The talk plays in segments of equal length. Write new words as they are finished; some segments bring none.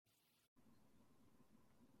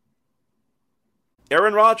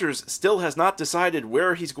Aaron Rodgers still has not decided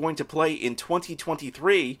where he's going to play in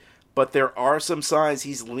 2023, but there are some signs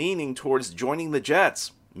he's leaning towards joining the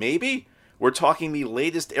Jets. Maybe? We're talking the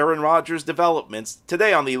latest Aaron Rodgers developments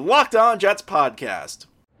today on the Locked On Jets podcast.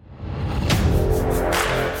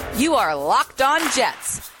 You are Locked On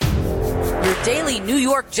Jets, your daily New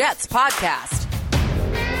York Jets podcast.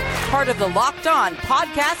 Part of the Locked On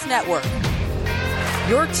Podcast Network,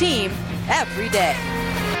 your team every day.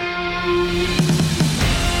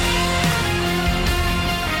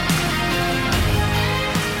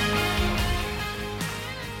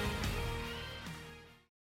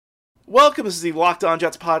 Welcome, this is the Locked On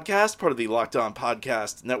Jets podcast, part of the Locked On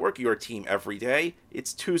Podcast Network, your team every day.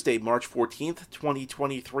 It's Tuesday, March 14th,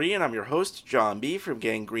 2023, and I'm your host, John B. from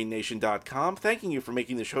GangGreenNation.com, thanking you for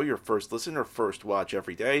making the show your first listen or first watch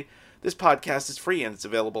every day. This podcast is free and it's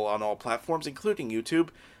available on all platforms, including YouTube.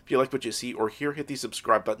 If you like what you see or hear, hit the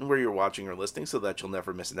subscribe button where you're watching or listening so that you'll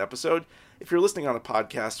never miss an episode. If you're listening on a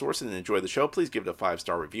podcast source and enjoy the show, please give it a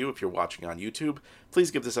 5-star review. If you're watching on YouTube, please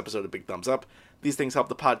give this episode a big thumbs up. These things help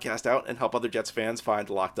the podcast out and help other Jets fans find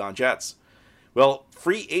Locked On Jets. Well,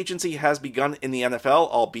 free agency has begun in the NFL,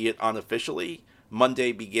 albeit unofficially.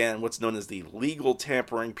 Monday began what's known as the legal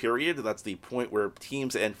tampering period. That's the point where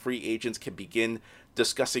teams and free agents can begin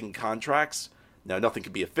discussing contracts. Now, nothing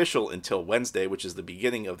can be official until Wednesday, which is the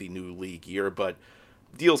beginning of the new league year, but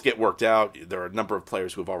deals get worked out. There are a number of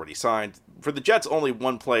players who have already signed. For the Jets, only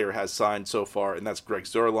one player has signed so far, and that's Greg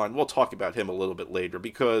Zuerlein. We'll talk about him a little bit later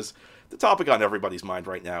because the topic on everybody's mind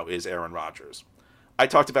right now is Aaron Rodgers. I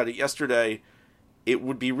talked about it yesterday. It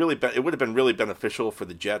would have been really beneficial for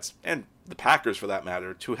the Jets, and the Packers for that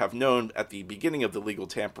matter, to have known at the beginning of the legal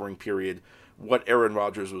tampering period what Aaron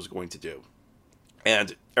Rodgers was going to do.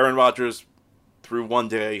 And Aaron Rodgers, through one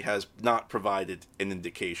day, has not provided an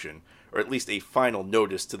indication, or at least a final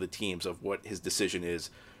notice to the teams of what his decision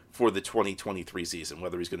is for the 2023 season,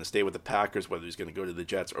 whether he's going to stay with the Packers, whether he's going to go to the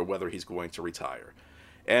Jets, or whether he's going to retire.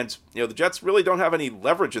 And, the Jets really don't have any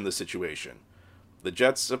leverage in this situation. The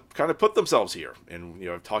Jets have kind of put themselves here. And,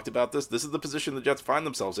 I've talked about this. This is the position the Jets find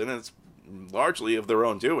themselves in, and it's largely of their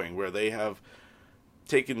own doing, where they've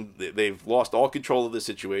lost all control of the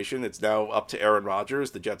situation. It's now up to Aaron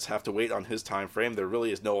Rodgers. The Jets have to wait on his time frame. There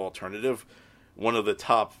really is no alternative. One of the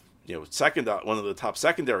top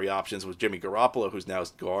secondary options was Jimmy Garoppolo, who's now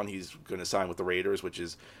gone. He's going to sign with the Raiders, which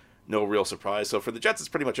is no real surprise. So for the Jets, it's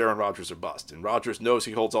pretty much Aaron Rodgers or bust. And Rodgers knows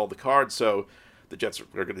he holds all the cards, so the Jets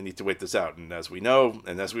are going to need to wait this out. And as we know,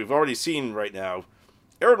 and as we've already seen right now,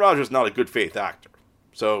 Aaron Rodgers is not a good faith actor.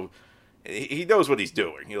 So he knows what he's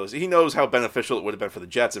doing. He knows how beneficial it would have been for the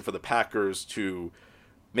Jets and for the Packers to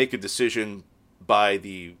make a decision by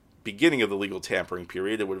the beginning of the legal tampering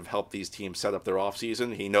period. It would have helped these teams set up their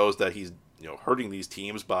offseason. He knows that he's hurting these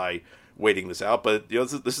teams by waiting this out. But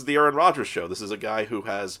this is the Aaron Rodgers show. This is a guy who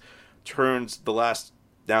has turned the last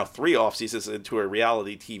now 3 offseasons into a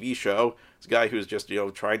reality TV show. It's a guy who's just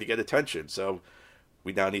trying to get attention. So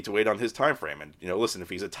we now need to wait on his time frame. And listen,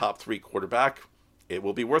 if he's a top 3 quarterback, it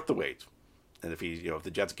will be worth the wait. And if if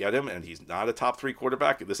the Jets get him and he's not a top 3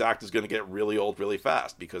 quarterback, this act is going to get really old really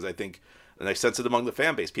fast, because I think, and I sense it among the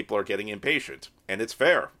fan base, people are getting impatient, and it's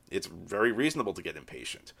fair. It's very reasonable to get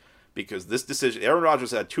impatient, because this decision, Aaron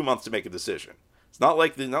Rodgers had 2 months to make a decision. It's not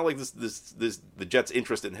like the Jets'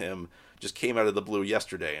 interest in him just came out of the blue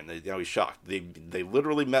yesterday, and he's shocked. They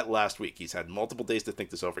literally met last week. He's had multiple days to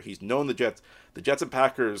think this over. He's known the Jets and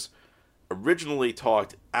Packers originally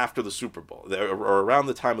talked after the Super Bowl, or around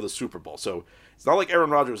the time of the Super Bowl. So it's not like Aaron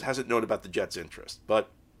Rodgers hasn't known about the Jets' interest, but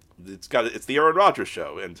it's the Aaron Rodgers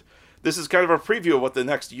show, and this is kind of a preview of what the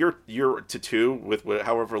next year to two, with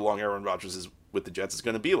however long Aaron Rodgers is with the Jets, is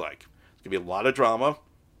going to be like. It's going to be a lot of drama.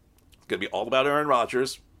 It's going to be all about Aaron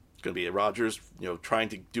Rodgers. It's going to be Rodgers, trying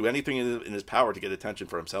to do anything in his power to get attention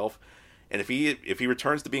for himself. And if he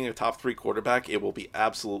returns to being a top 3 quarterback, it will be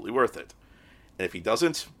absolutely worth it. And if he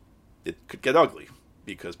doesn't, it could get ugly,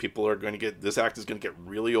 because this act is going to get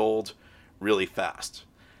really old really fast.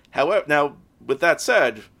 However, now, with that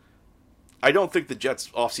said, I don't think the Jets'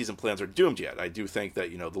 offseason plans are doomed yet. I do think that,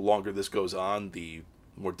 the longer this goes on, the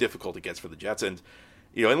more difficult it gets for the Jets. And,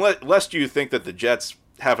 unless you think that the Jets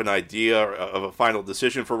have an idea of a final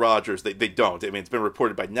decision for Rodgers, they don't. I mean, it's been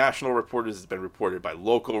reported by national reporters. It's been reported by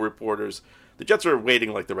local reporters. The Jets are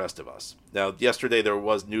waiting like the rest of us. Now, yesterday there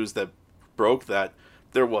was news that broke that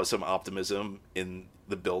there was some optimism in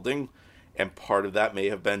the building, and part of that may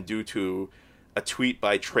have been due to a tweet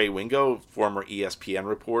by Trey Wingo, former ESPN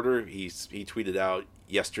reporter. He tweeted out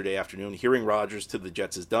yesterday afternoon, "Hearing Rodgers to the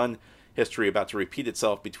Jets is done. History about to repeat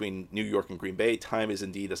itself between New York and Green Bay. Time is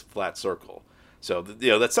indeed a flat circle." So,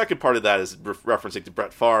 that second part of that is referencing to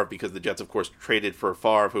Brett Favre, because the Jets, of course, traded for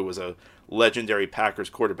Favre, who was a legendary Packers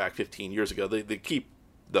quarterback 15 years ago. The key,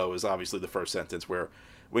 though, is obviously the first sentence where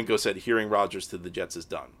Wingo said, hearing Rodgers to the Jets is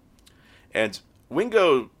done. And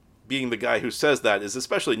Wingo, being the guy who says that, is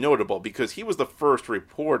especially notable because he was the first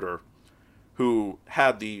reporter who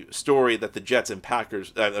had the story that the Jets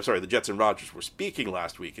and Rodgers were speaking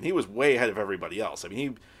last week, and he was way ahead of everybody else. I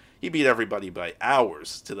mean, he beat everybody by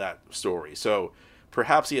hours to that story. So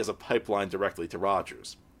perhaps he has a pipeline directly to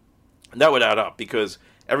Rodgers. And that would add up because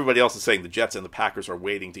everybody else is saying the Jets and the Packers are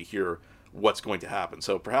waiting to hear what's going to happen.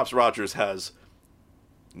 So perhaps Rodgers has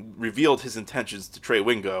revealed his intentions to Trey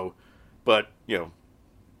Wingo, but,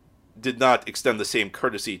 did not extend the same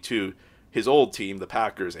courtesy to his old team, the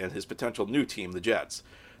Packers, and his potential new team, the Jets.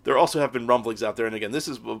 There also have been rumblings out there, and again, this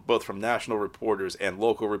is both from national reporters and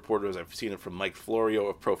local reporters. I've seen it from Mike Florio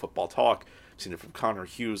of Pro Football Talk. I've seen it from Connor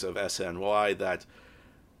Hughes of SNY, that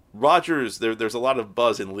Rodgers, there's a lot of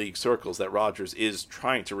buzz in league circles that Rodgers is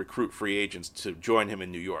trying to recruit free agents to join him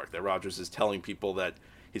in New York, that Rodgers is telling people that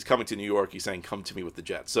he's coming to New York. He's saying, come to me with the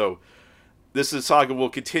Jets. So this saga will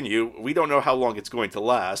continue. We don't know how long it's going to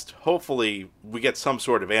last. Hopefully we get some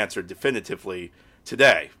sort of answer definitively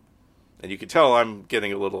today. And you can tell I'm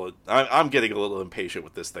getting a little impatient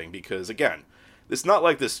with this thing because, again, it's not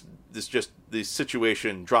like this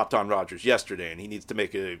situation dropped on Rodgers yesterday and he needs to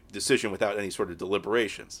make a decision without any sort of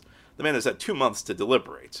deliberations. The man has had 2 months to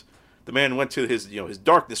deliberate. The man went to his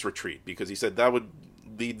darkness retreat because he said that would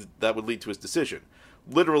lead to his decision.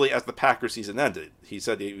 Literally, as the Packers season ended, he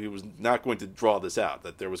said he was not going to draw this out,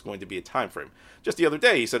 that there was going to be a time frame. Just the other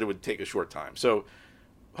day, he said it would take a short time. So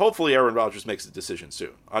hopefully Aaron Rodgers makes a decision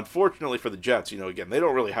soon. Unfortunately for the Jets, again, they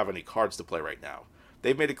don't really have any cards to play right now.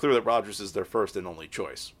 They've made it clear that Rodgers is their first and only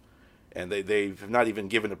choice. And they've not even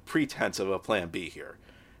given a pretense of a plan B here,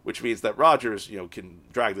 which means that Rodgers, can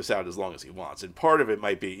drag this out as long as he wants. And part of it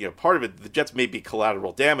might be, the Jets may be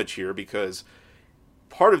collateral damage here because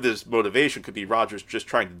part of this motivation could be Rodgers just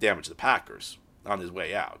trying to damage the Packers on his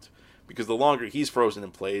way out. Because the longer he's frozen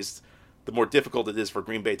in place, the more difficult it is for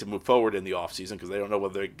Green Bay to move forward in the offseason because they don't know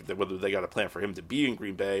whether they got a plan for him to be in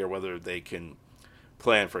Green Bay or whether they can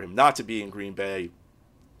plan for him not to be in Green Bay.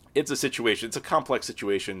 It's a complex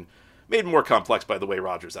situation, made more complex by the way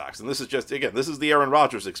Rodgers acts. And this is the Aaron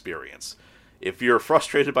Rodgers experience. If you're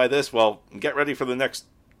frustrated by this, well, get ready for the next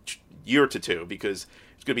year to two because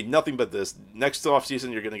it's going to be nothing but this. Next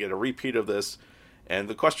offseason, you're going to get a repeat of this. And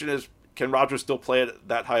the question is, can Rodgers still play at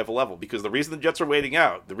that high of a level? Because the reason the Jets are waiting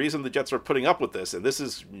out, the reason the Jets are putting up with this, and this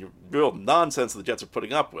is real nonsense the Jets are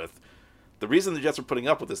putting up with, the reason the Jets are putting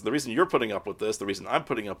up with this, the reason you're putting up with this, the reason I'm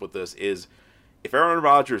putting up with this is if Aaron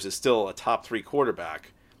Rodgers is still a top 3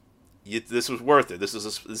 quarterback, this was worth it. This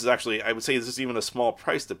is actually, I would say this is even a small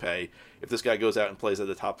price to pay if this guy goes out and plays at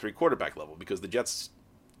the top 3 quarterback level because the Jets'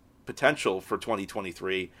 potential for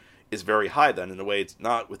 2023 is very high then in a way it's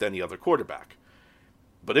not with any other quarterback.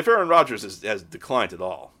 But if Aaron Rodgers has declined at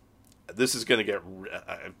all, this is going to get,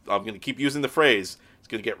 I'm going to keep using the phrase, it's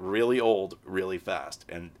going to get really old really fast.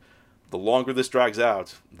 And the longer this drags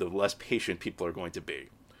out, the less patient people are going to be.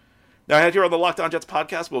 Now, here on the Locked On Jets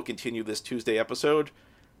podcast, we'll continue this Tuesday episode.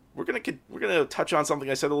 We're going to touch on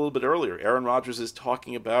something I said a little bit earlier. Aaron Rodgers is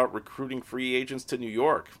talking about recruiting free agents to New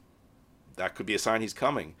York. That could be a sign he's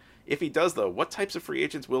coming. If he does, though, what types of free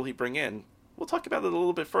agents will he bring in? We'll talk about it a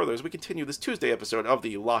little bit further as we continue this Tuesday episode of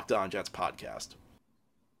the Locked On Jets podcast.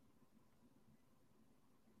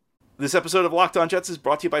 This episode of Locked On Jets is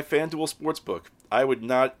brought to you by FanDuel Sportsbook. I would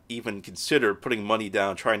not even consider putting money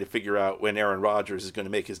down trying to figure out when Aaron Rodgers is going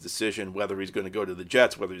to make his decision, whether he's going to go to the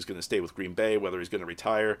Jets, whether he's going to stay with Green Bay, whether he's going to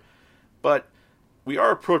retire. But we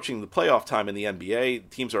are approaching the playoff time in the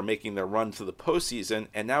NBA. Teams are making their run to the postseason,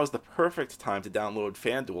 and now is the perfect time to download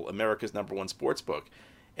FanDuel, America's #1 sportsbook.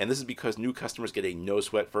 And this is because new customers get a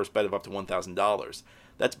no-sweat first bet of up to $1,000.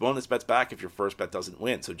 That's bonus bets back if your first bet doesn't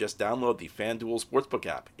win. So just download the FanDuel Sportsbook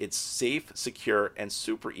app. It's safe, secure, and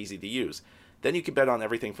super easy to use. Then you can bet on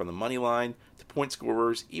everything from the money line to point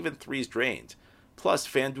scorers, even threes drained. Plus,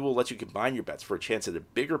 FanDuel lets you combine your bets for a chance at a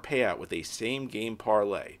bigger payout with a same-game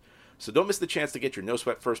parlay. So don't miss the chance to get your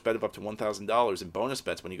no-sweat first bet of up to $1,000 in bonus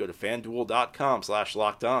bets when you go to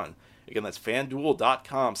FanDuel.com/lockedon. Again, that's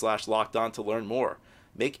FanDuel.com/lockedon to learn more.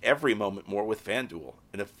 Make every moment more with FanDuel,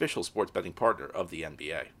 an official sports betting partner of the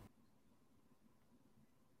NBA.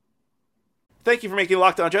 Thank you for making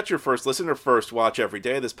Locked On Jets your first listen or first watch every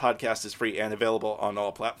day. This podcast is free and available on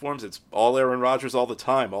all platforms. It's all Aaron Rodgers all the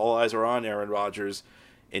time. All eyes are on Aaron Rodgers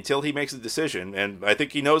until he makes a decision. And I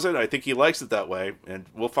think he knows it. I think he likes it that way. And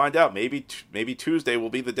we'll find out. Maybe Tuesday will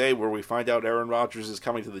be the day where we find out Aaron Rodgers is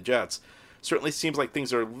coming to the Jets. certainly seems like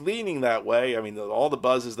things are leaning that way. I mean, all the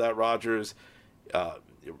buzz is that Rodgers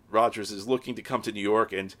is looking to come to New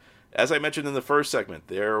York, and as I mentioned in the first segment,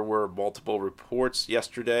 there were multiple reports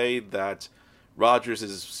yesterday that Rodgers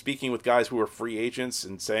is speaking with guys who are free agents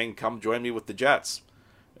and saying, "Come join me with the Jets."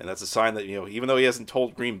 And that's a sign that, even though he hasn't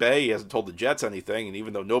told Green Bay, he hasn't told the Jets anything, and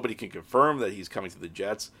even though nobody can confirm that he's coming to the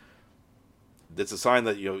Jets, that's a sign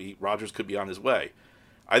that, Rodgers could be on his way.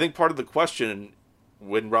 I think part of the question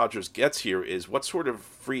when Rodgers gets here is what sort of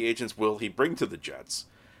free agents will he bring to the Jets?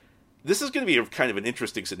 This is going to be kind of an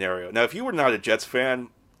interesting scenario. Now, if you were not a Jets fan,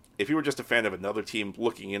 if you were just a fan of another team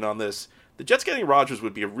looking in on this, the Jets getting Rodgers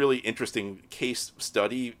would be a really interesting case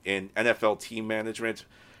study in NFL team management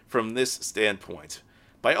from this standpoint.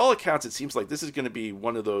 By all accounts, it seems like this is going to be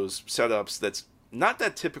one of those setups that's not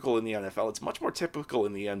that typical in the NFL. It's much more typical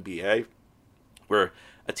in the NBA, where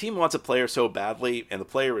a team wants a player so badly, and the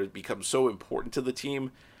player has become so important to the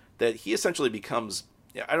team that he essentially becomes,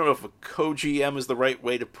 I don't know if a co-GM is the right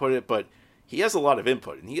way to put it, but he has a lot of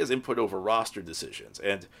input, and he has input over roster decisions.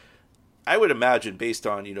 And I would imagine, based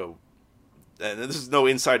on, and this is no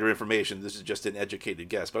insider information, this is just an educated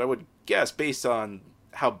guess, but I would guess based on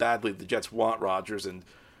how badly the Jets want Rodgers and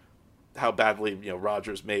how badly,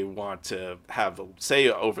 Rodgers may want to have a say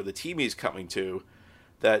over the team he's coming to,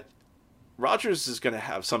 that Rodgers is going to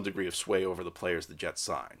have some degree of sway over the players the Jets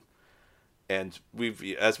sign. And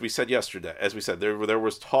as we said, there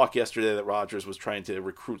was talk yesterday that Rodgers was trying to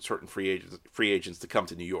recruit certain free agents to come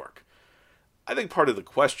to New York. I think part of the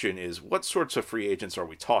question is, what sorts of free agents are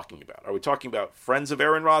we talking about? Are we talking about friends of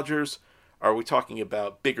Aaron Rodgers? Are we talking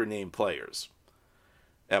about bigger name players?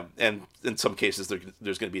 And in some cases,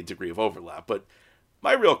 there's going to be a degree of overlap. But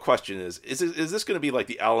my real question is this going to be like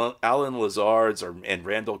the Alan Lazards and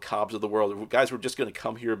Randall Cobbs of the world, guys who are just going to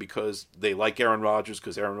come here because they like Aaron Rodgers,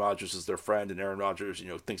 because Aaron Rodgers is their friend, and Aaron Rodgers,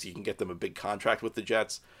 thinks he can get them a big contract with the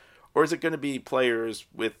Jets? Or is it going to be players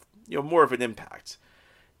with, more of an impact?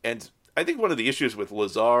 And I think one of the issues with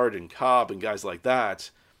Lazard and Cobb and guys like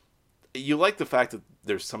that, you like the fact that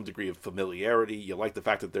there's some degree of familiarity. You like the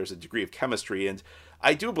fact that there's a degree of chemistry. And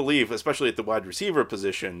I do believe, especially at the wide receiver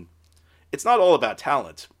position, it's not all about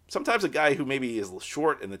talent. Sometimes a guy who maybe is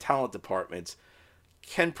short in the talent department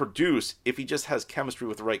can produce if he just has chemistry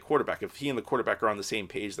with the right quarterback. If he and the quarterback are on the same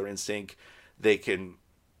page, they're in sync, they can,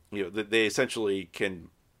 they essentially can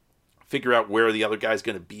figure out where the other guy's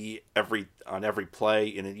going to be on every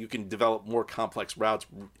play, and you can develop more complex routes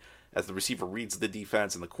as the receiver reads the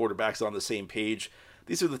defense and the quarterback's on the same page.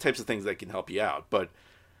 These are the types of things that can help you out. But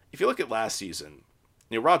if you look at last season,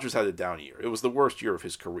 Rodgers had a down year. It was the worst year of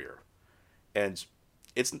his career. And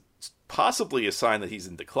it's possibly a sign that he's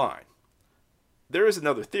in decline. There is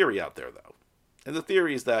another theory out there, though. And the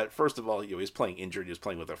theory is that, first of all, he was playing injured. He was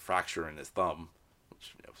playing with a fracture in his thumb,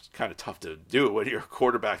 which was kind of tough to do when you're a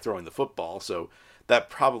quarterback throwing the football. So that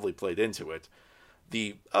probably played into it.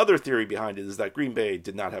 The other theory behind it is that Green Bay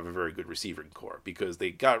did not have a very good receiving core because they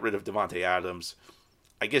got rid of Davante Adams.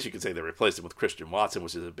 I guess you could say they replaced him with Christian Watson,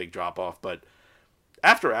 which is a big drop-off. But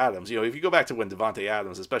after Adams, if you go back to when Davante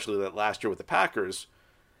Adams, especially that last year with the Packers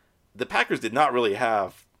did not really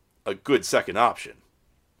have a good second option.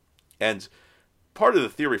 And part of the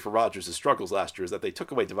theory for Rodgers' struggles last year is that they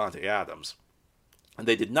took away Davante Adams, and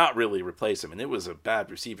they did not really replace him. And it was a bad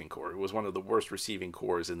receiving core. It was one of the worst receiving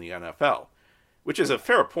cores in the NFL, which is a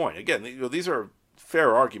fair point. Again, these are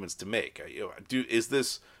fair arguments to make.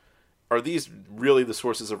 Are these really the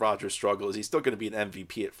sources of Rodgers' struggle? Is he still going to be an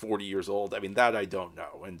MVP at 40 years old? I mean, that I don't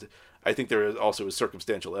know. And I think there also is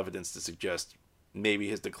circumstantial evidence to suggest maybe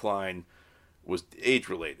his decline was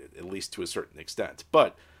age-related, at least to a certain extent.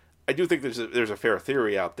 But I do think there's a fair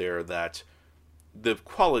theory out there that the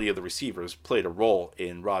quality of the receivers played a role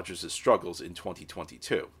in Rodgers' struggles in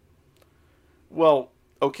 2022. Well,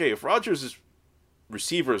 okay, if Rodgers'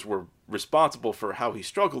 receivers were responsible for how he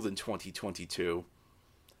struggled in 2022,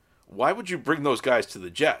 why would you bring those guys to the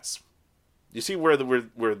Jets? You see where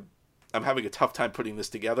I'm having a tough time putting this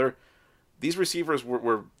together? These receivers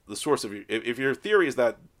were the source of if your theory is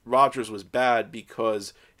that Rodgers was bad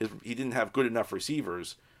because he didn't have good enough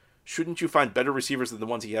receivers, shouldn't you find better receivers than the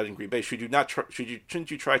ones he had in Green Bay?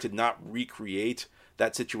 Shouldn't you try to not recreate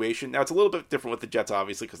that situation? Now, it's a little bit different with the Jets,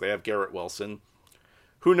 obviously, because they have Garrett Wilson.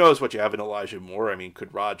 Who knows what you have in Elijah Moore? I mean,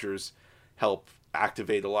 could Rodgers help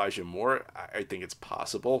activate Elijah Moore? I think it's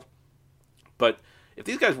possible. But if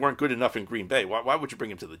these guys weren't good enough in Green Bay, why would you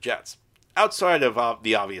bring him to the Jets? Outside of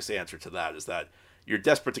the obvious answer to that is that you're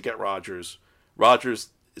desperate to get Rodgers. Rodgers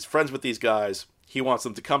is friends with these guys. He wants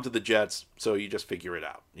them to come to the Jets, so you just figure it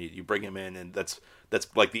out. You bring him in, and that's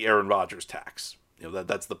like the Aaron Rodgers tax.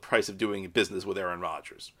 That's the price of doing business with Aaron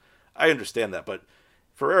Rodgers. I understand that, but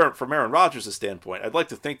from Aaron Rodgers' standpoint, I'd like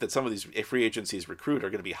to think that some of these free agencies recruit are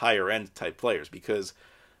going to be higher-end type players because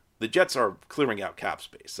the Jets are clearing out cap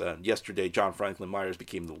space. Yesterday, John Franklin Myers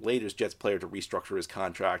became the latest Jets player to restructure his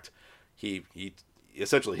contract. He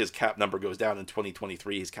essentially, his cap number goes down in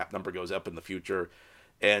 2023. His cap number goes up in the future.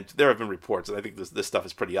 And there have been reports, and I think this stuff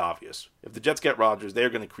is pretty obvious. If the Jets get Rodgers,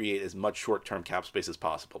 they're going to create as much short-term cap space as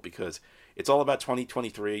possible because it's all about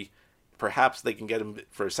 2023. Perhaps they can get him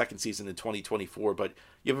for a second season in 2024, but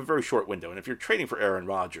you have a very short window. And if you're trading for Aaron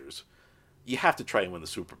Rodgers, you have to try and win the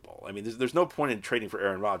Super Bowl. I mean, there's no point in trading for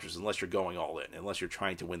Aaron Rodgers unless you're going all in, unless you're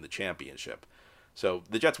trying to win the championship. So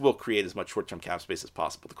the Jets will create as much short-term cap space as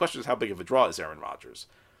possible. The question is, how big of a draw is Aaron Rodgers?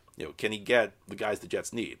 Can he get the guys the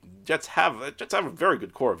Jets need? Jets have a very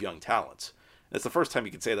good core of young talents. And it's the first time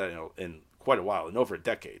you can say that in quite a while, in over a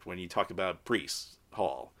decade, when you talk about Brees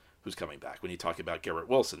Hall, who's coming back, when you talk about Garrett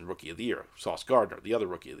Wilson, Rookie of the Year, Sauce Gardner, the other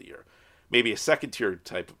Rookie of the Year. Maybe a second tier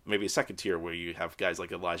where you have guys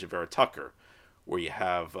like Elijah Vera Tucker, where you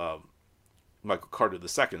have Michael Carter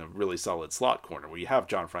II, a really solid slot corner, where you have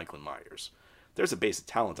John Franklin Myers. There's a base of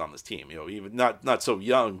talent on this team, even not so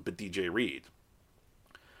young, but DJ Reed.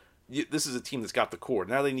 This is a team that's got the core.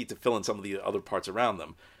 Now they need to fill in some of the other parts around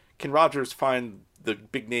them. Can Rodgers find the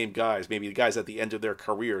big-name guys, maybe the guys at the end of their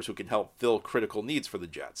careers who can help fill critical needs for the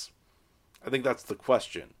Jets? I think that's the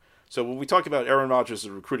question. So when we talk about Aaron Rodgers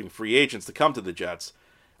recruiting free agents to come to the Jets,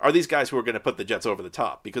 are these guys who are going to put the Jets over the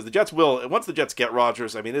top? Because the Jets will, once the Jets get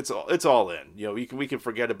Rodgers, I mean, it's all in. We can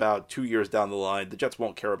forget about 2 years down the line. The Jets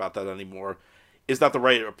won't care about that anymore. Is that the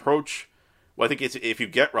right approach? Well, I think if you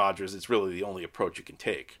get Rodgers, it's really the only approach you can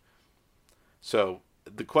take. So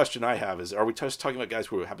the question I have is, are we just talking about guys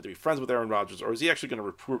who happen to be friends with Aaron Rodgers, or is he actually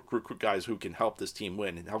going to recruit guys who can help this team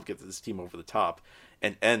win and help get this team over the top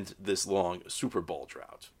and end this long Super Bowl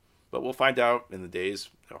drought? But we'll find out in the days.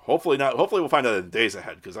 Hopefully not. Hopefully we'll find out in the days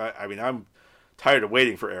ahead because I'm tired of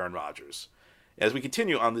waiting for Aaron Rodgers. As we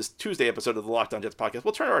continue on this Tuesday episode of the Locked On Jets podcast,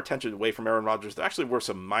 we'll turn our attention away from Aaron Rodgers. There actually were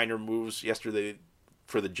some minor moves yesterday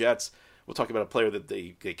for the Jets. We'll talk about a player that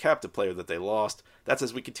they kept, a player that they lost. That's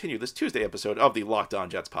as we continue this Tuesday episode of the Locked On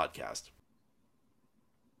Jets podcast.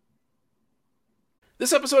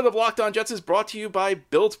 This episode of Locked On Jets is brought to you by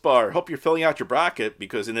Built Bar. Hope you're filling out your bracket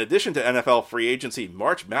because in addition to NFL free agency,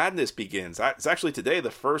 March Madness begins. It's actually today.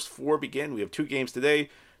 The first 4 begin. We have 2 games today,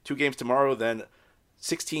 2 games tomorrow, then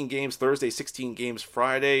 16 games Thursday, 16 games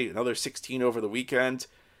Friday, another 16 over the weekend.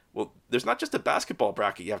 Well, there's not just a basketball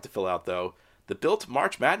bracket you have to fill out, though. The Built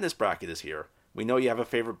March Madness bracket is here. We know you have a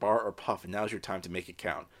favorite bar or puff, and now's your time to make it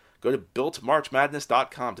count. Go to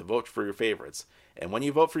BuiltMarchMadness.com to vote for your favorites. And when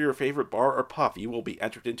you vote for your favorite bar or puff, you will be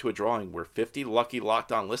entered into a drawing where 50 lucky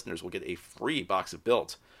Locked On listeners will get a free box of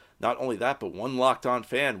Built. Not only that, but one Locked On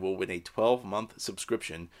fan will win a 12-month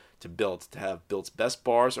subscription to Built to have Built's best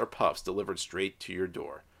bars or puffs delivered straight to your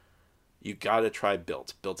door. You gotta try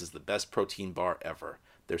Built. Built is the best protein bar ever.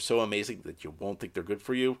 They're so amazing that you won't think they're good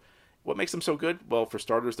for you. What makes them so good? Well, for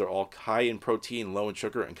starters, they're all high in protein, low in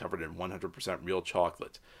sugar, and covered in 100% real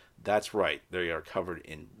chocolate. That's right, they are covered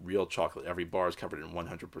in real chocolate. Every bar is covered in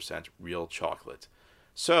 100% real chocolate.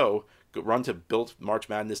 So, run to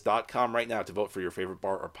BuiltMarchMadness.com right now to vote for your favorite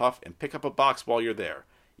bar or puff and pick up a box while you're there.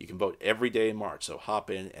 You can vote every day in March, so hop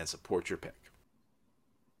in and support your pick.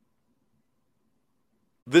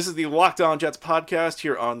 This is the Locked On Jets podcast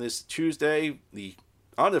here on this Tuesday, the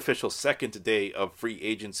unofficial second day of free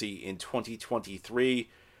agency in 2023.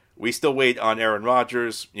 We still wait on Aaron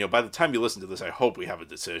Rodgers. By the time you listen to this, I hope we have a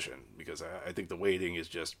decision because I think the waiting is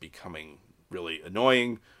just becoming really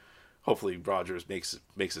annoying. Hopefully Rodgers makes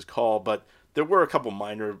his call, but there were a couple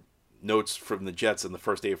minor notes from the Jets on the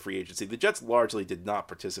first day of free agency. The Jets largely did not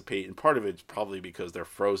participate, and part of it's probably because they're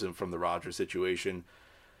frozen from the Rodgers situation.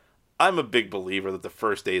 I'm a big believer that the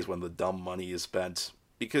first day is when the dumb money is spent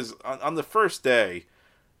because on the first day,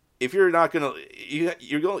 if you're not going to,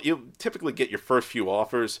 you'll typically get your first few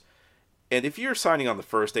offers. And if you're signing on the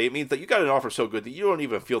first day, it means that you got an offer so good that you don't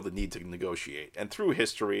even feel the need to negotiate. And through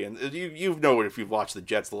history, and you know it if you've watched the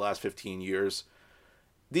Jets the last 15 years,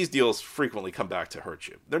 these deals frequently come back to hurt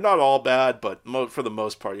you. They're not all bad, but for the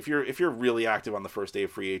most part, if you're really active on the first day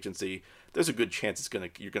of free agency, there's a good chance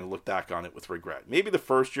you're gonna look back on it with regret. Maybe the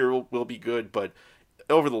first year will be good, but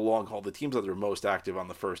over the long haul, the teams that are most active on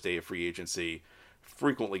the first day of free agency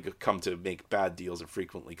frequently come to make bad deals and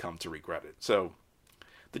frequently come to regret it. So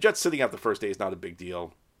the Jets sitting out the first day is not a big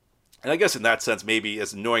deal. And I guess in that sense, maybe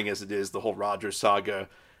as annoying as it is, the whole Rodgers saga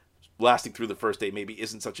lasting through the first day maybe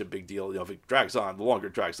isn't such a big deal. If it drags on, the longer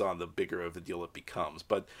it drags on, the bigger of a deal it becomes.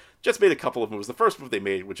 But Jets made a couple of moves. The first move they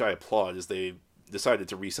made, which I applaud, is they decided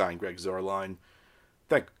to re-sign Greg Zuerlein.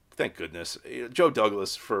 Thank thank goodness. Joe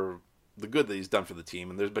Douglas, for the good that he's done for the team,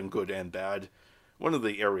 and there's been good and bad, one of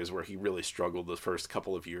the areas where he really struggled the first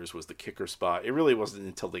couple of years was the kicker spot. It really wasn't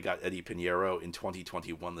until they got Eddie Pinheiro in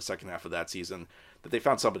 2021, the second half of that season, that they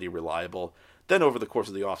found somebody reliable. Then over the course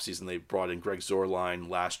of the offseason, they brought in Greg Zuerlein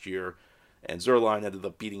last year, and Zuerlein ended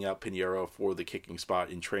up beating out Pinheiro for the kicking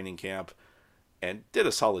spot in training camp and did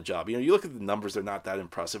a solid job. You look at the numbers, they're not that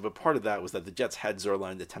impressive, but part of that was that the Jets had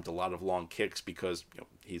Zuerlein attempt a lot of long kicks because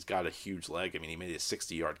he's got a huge leg. I mean, he made a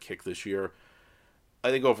 60-yard kick this year. I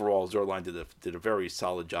think overall, Zuerlein did a very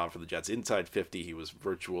solid job for the Jets. Inside 50, he was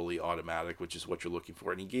virtually automatic, which is what you're looking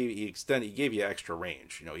for. And he gave you extra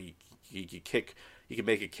range. He can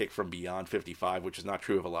make a kick from beyond 55, which is not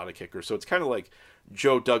true of a lot of kickers. So it's kind of like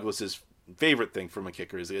Joe Douglas's favorite thing from a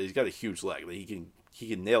kicker is that he's got a huge leg. That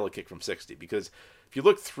he can nail a kick from 60. Because if you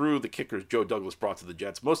look through the kickers Joe Douglas brought to the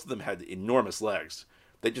Jets, most of them had enormous legs.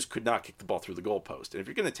 They just could not kick the ball through the goalpost. And if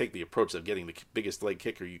you're going to take the approach of getting the biggest leg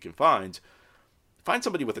kicker you can find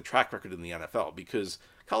somebody with a track record in the NFL, because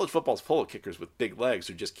college football is full of kickers with big legs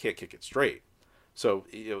who just can't kick it straight. So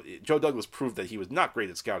Joe Douglas proved that he was not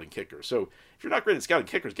great at scouting kickers. So if you're not great at scouting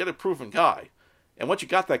kickers, get a proven guy. And once you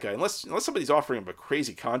got that guy, unless somebody's offering him a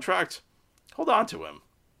crazy contract, hold on to him.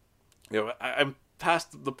 I'm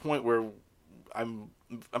past the point where I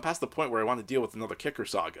want to deal with another kicker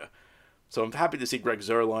saga. So I'm happy to see Greg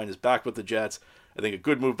Zuerlein is back with the Jets. I think a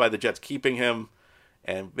good move by the Jets keeping him.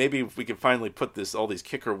 And maybe if we can finally put all these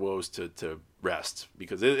kicker woes to rest,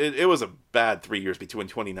 because it was a bad 3 years between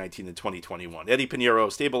 2019 and 2021. Eddie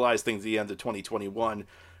Pinheiro stabilized things at the end of 2021.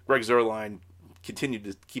 Greg Zuerlein continued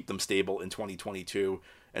to keep them stable in 2022,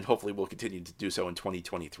 and hopefully will continue to do so in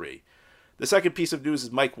 2023. The second piece of news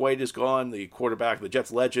is Mike White is gone, the quarterback, the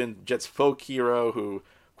Jets legend, Jets folk hero, who,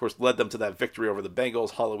 of course, led them to that victory over the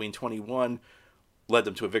Bengals, Halloween 21. Led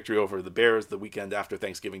them to a victory over the Bears the weekend after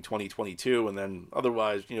Thanksgiving 2022, and then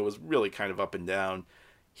otherwise, was really kind of up and down.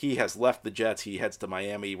 He has left the Jets. He heads to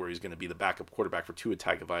Miami, where he's going to be the backup quarterback for Tua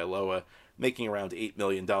Tagovailoa, making around $8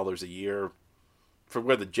 million a year. For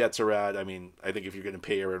where the Jets are at, I mean, I think if you're going to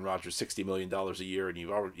pay Aaron Rodgers $60 million a year and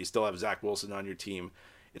you still have Zach Wilson on your team,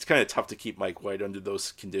 it's kind of tough to keep Mike White under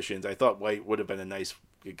those conditions. I thought White would have been a nice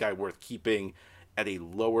guy worth keeping at a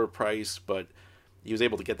lower price, but he was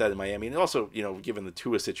able to get that in Miami. And also, given the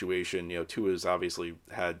Tua situation, Tua's obviously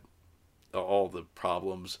had all the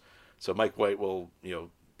problems. So Mike White will,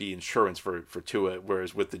 be insurance for Tua.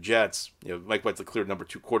 Whereas with the Jets, Mike White's the clear number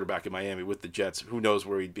 2 quarterback in Miami. With the Jets, who knows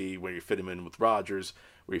where he'd be, where you fit him in with Rodgers,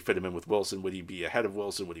 where you fit him in with Wilson. Would he be ahead of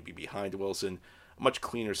Wilson? Would he be behind Wilson? A much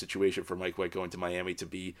cleaner situation for Mike White going to Miami to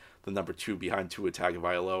be the number 2 behind Tua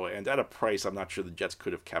Tagovailoa. And at a price, I'm not sure the Jets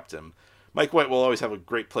could have kept him. Mike White will always have a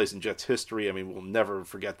great place in Jets history. I mean, we'll never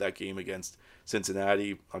forget that game against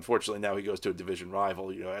Cincinnati. Unfortunately, now he goes to a division rival.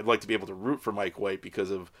 I'd like to be able to root for Mike White because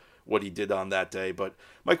of what he did on that day. But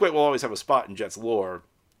Mike White will always have a spot in Jets lore.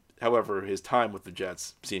 However, his time with the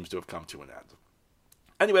Jets seems to have come to an end.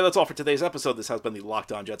 Anyway, that's all for today's episode. This has been the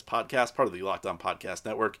Locked On Jets podcast, part of the Locked On Podcast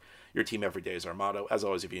Network. Your team every day is our motto. As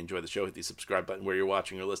always, if you enjoy the show, hit the subscribe button where you're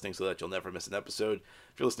watching or listening so that you'll never miss an episode.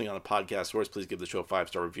 If you're listening on a podcast source, please give the show a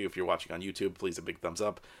 5-star review. If you're watching on YouTube, please a big thumbs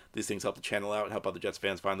up. These things help the channel out and help other Jets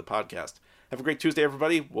fans find the podcast. Have a great Tuesday,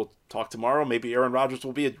 everybody. We'll talk tomorrow. Maybe Aaron Rodgers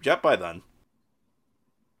will be a Jet by then.